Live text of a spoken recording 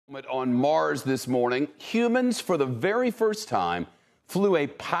On Mars this morning, humans for the very first time flew a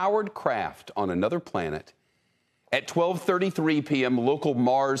powered craft on another planet. At 12:33 p.m. local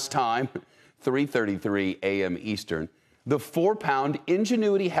Mars time, 3:33 a.m. Eastern, the 4-pound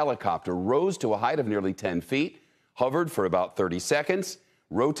Ingenuity helicopter rose to a height of nearly 10 feet, hovered for about 30 seconds,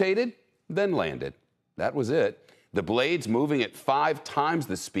 rotated, then landed. That was it. The blades moving at 5 times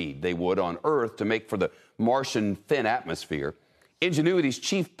the speed they would on Earth to make for the Martian thin atmosphere. Ingenuity's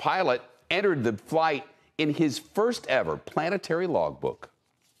chief pilot entered the flight in his first ever planetary logbook.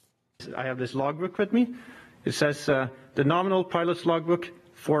 I have this logbook with me. It says the nominal pilot's logbook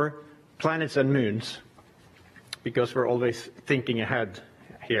for planets and moons, because we're always thinking ahead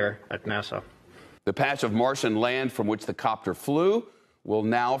here at NASA. The patch of Martian land from which the copter flew will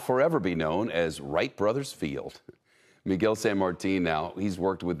now forever be known as Wright Brothers Field. Miguel San Martin now, he's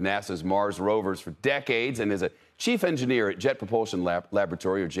worked with NASA's Mars rovers for decades and is a chief engineer at Jet Propulsion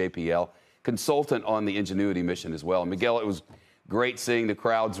Laboratory, or JPL, consultant on the Ingenuity mission as well. Miguel, it was great seeing the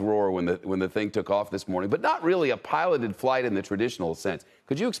crowds roar when the thing took off this morning, but not really a piloted flight in the traditional sense.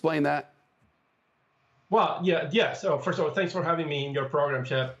 Could you explain that? Well, yeah. So first of all, thanks for having me in your program,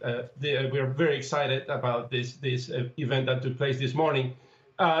 Chef. We're very excited about this event that took place this morning.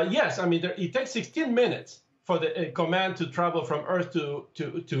 Yes, I mean, it takes 16 minutes for the command to travel from Earth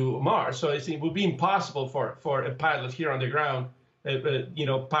to Mars. So it would be impossible for a pilot here on the ground,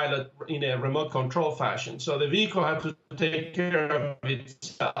 pilot in a remote control fashion. So the vehicle has to take care of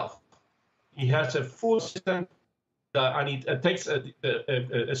itself. It has a full system, and it takes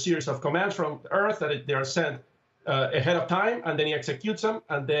a series of commands from Earth that they are sent ahead of time, and then it executes them,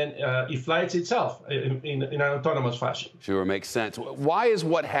 and then it flies itself in an autonomous fashion. Sure, makes sense. Why is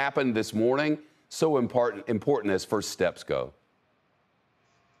what happened this morning so important as first steps go?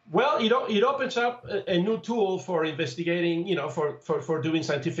 Well, it opens up a new tool for investigating, for doing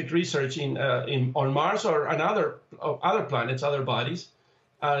scientific research on Mars or on other planets, other bodies.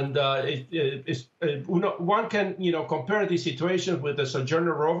 And one can, compare the situation with the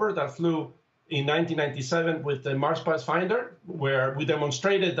Sojourner rover that flew in 1997 with the Mars Pathfinder, where we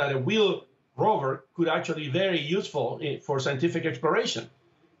demonstrated that a wheel rover could actually be very useful for scientific exploration.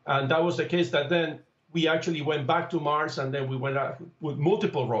 And that was the case that then we actually went back to Mars, and then we went out with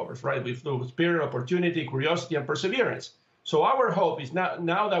multiple rovers, right? We flew with Spirit, Opportunity, Curiosity, and Perseverance. So our hope is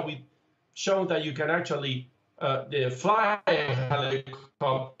now that we've shown that you can actually fly a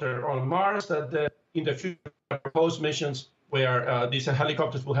helicopter on Mars, that in the future proposed missions where these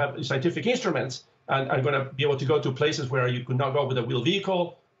helicopters will have scientific instruments and are going to be able to go to places where you could not go with a wheeled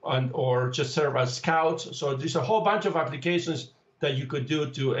vehicle or just serve as scouts. So there's a whole bunch of applications that you could do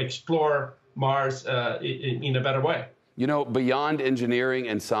to explore Mars in a better way. Beyond engineering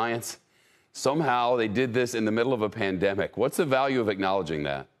and science, somehow they did this in the middle of a pandemic. What's the value of acknowledging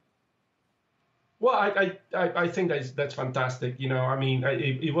that? Well, I think that's fantastic.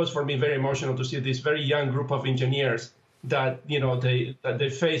 It was for me very emotional to see this very young group of engineers that, they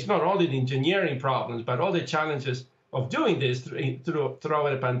face not only the engineering problems, but all the challenges of doing this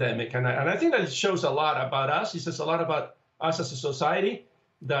throughout a pandemic. And I think that it shows a lot about us. It says a lot about us as a society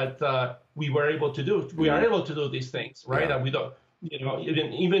that we were able to do. We are able to do these things, right? Yeah. And we don't,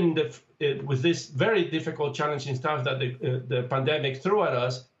 even with this very difficult, challenging stuff that the pandemic threw at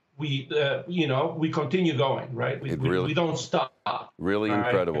us, we continue going, right? We don't stop. Really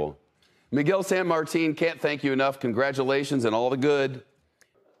incredible. Miguel San Martin, can't thank you enough. Congratulations and all the good.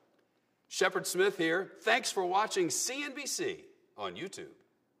 Shepard Smith here. Thanks for watching CNBC on YouTube.